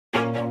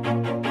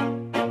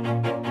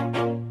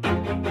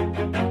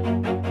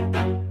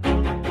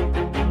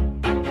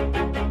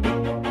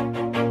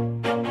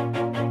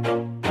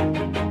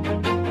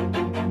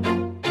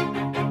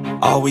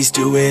Always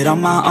do it on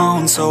my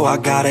own, so I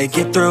gotta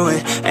get through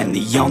it. And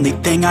the only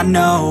thing I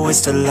know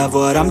is to love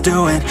what I'm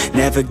doing.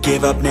 Never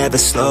give up, never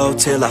slow,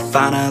 till I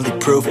finally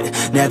prove it.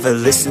 Never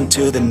listen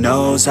to the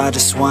no's, I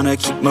just wanna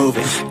keep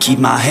moving. Keep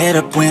my head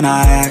up when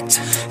I act,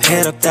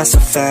 head up, that's a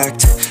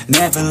fact.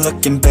 Never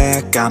looking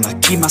back, I'ma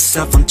keep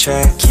myself on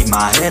track. Keep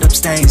my head up,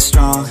 staying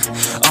strong,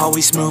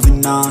 always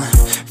moving on.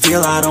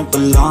 Feel I don't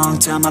belong,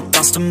 tell my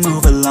thoughts to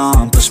move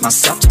along. Push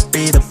myself to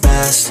be the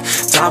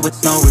best, die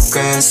with no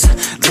regrets.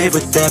 Live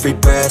with every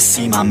breath,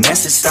 see my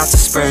message start to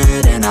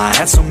spread. And I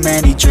had so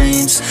many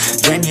dreams,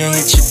 then you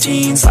hit your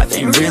teens. Life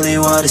ain't really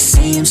what it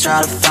seems,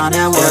 try to find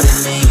out what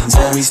it means.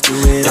 Always do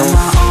it on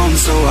my own,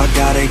 so I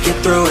gotta get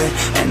through it.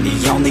 And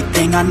the only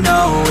thing I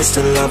know is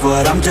to love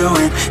what I'm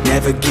doing.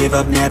 Never give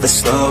up, never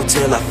slow,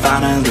 till I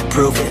finally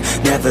prove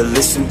it. Never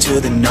listen to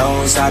the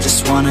no's, I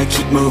just wanna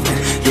keep moving.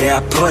 Yeah,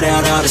 I put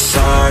out all this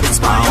art, it's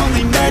my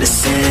only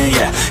medicine.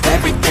 Yeah,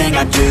 everything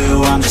I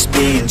do, I'm just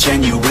being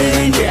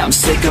genuine. Yeah, I'm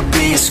sick of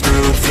being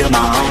screwed, feel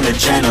my own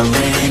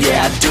adrenaline.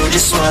 Yeah, I do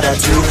just what I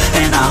do,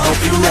 and I hope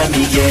you let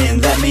me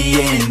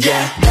in,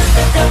 yeah.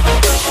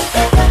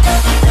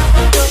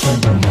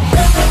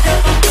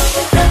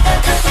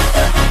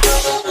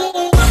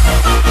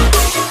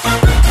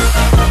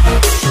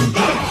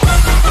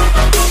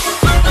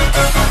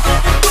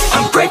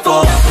 I'm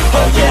grateful,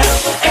 oh yeah,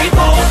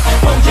 able,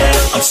 oh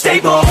yeah, I'm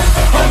stable,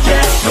 oh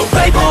yeah, no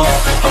label,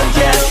 oh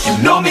yeah,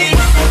 you know me,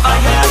 I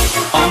have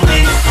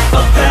only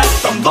a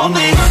path, I'm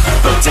lonely,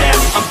 but damn,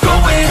 I'm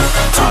going to win.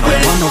 I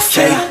don't want no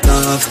fake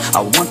love,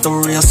 I want the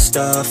real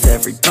stuff.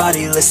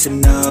 Everybody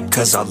listen up,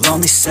 cause I'll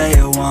only say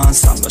it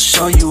once. I'm gonna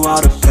show you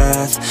all the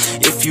path,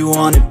 if you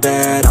want it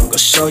bad. I'm gonna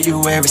show you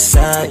where it's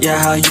at, yeah,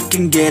 how you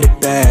can get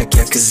it back.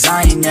 Yeah, cause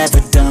I ain't never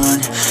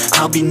done,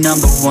 I'll be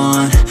number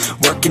one.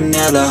 Working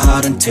hella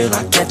hard until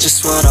I get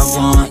just what I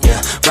want.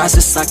 Yeah,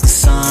 rises like the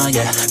sun,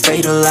 yeah,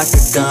 fatal like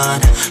a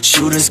gun.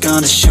 Shooter's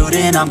gonna shoot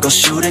and I'm gonna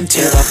shoot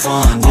until I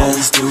won. Yeah.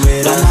 Always do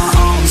it on my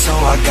own, so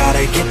I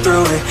gotta get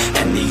through it.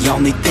 And the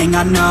only thing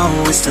I know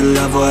is to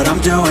love what I'm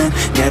doing.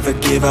 Never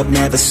give up,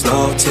 never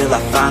slow, till I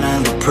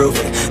finally prove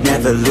it.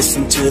 Never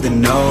listen to the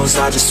no's,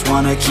 I just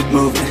wanna keep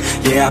moving.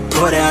 Yeah, I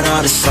put out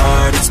all this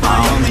art, it's my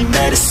only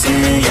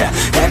medicine. Yeah,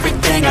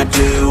 everything I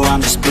do,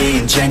 I'm just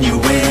being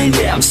genuine.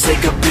 Yeah, I'm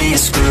sick of being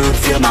screwed,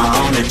 feel my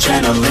own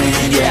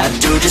adrenaline. Yeah, I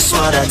do just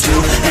what I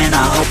do, and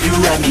I hope you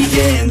let me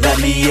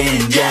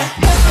in, yeah.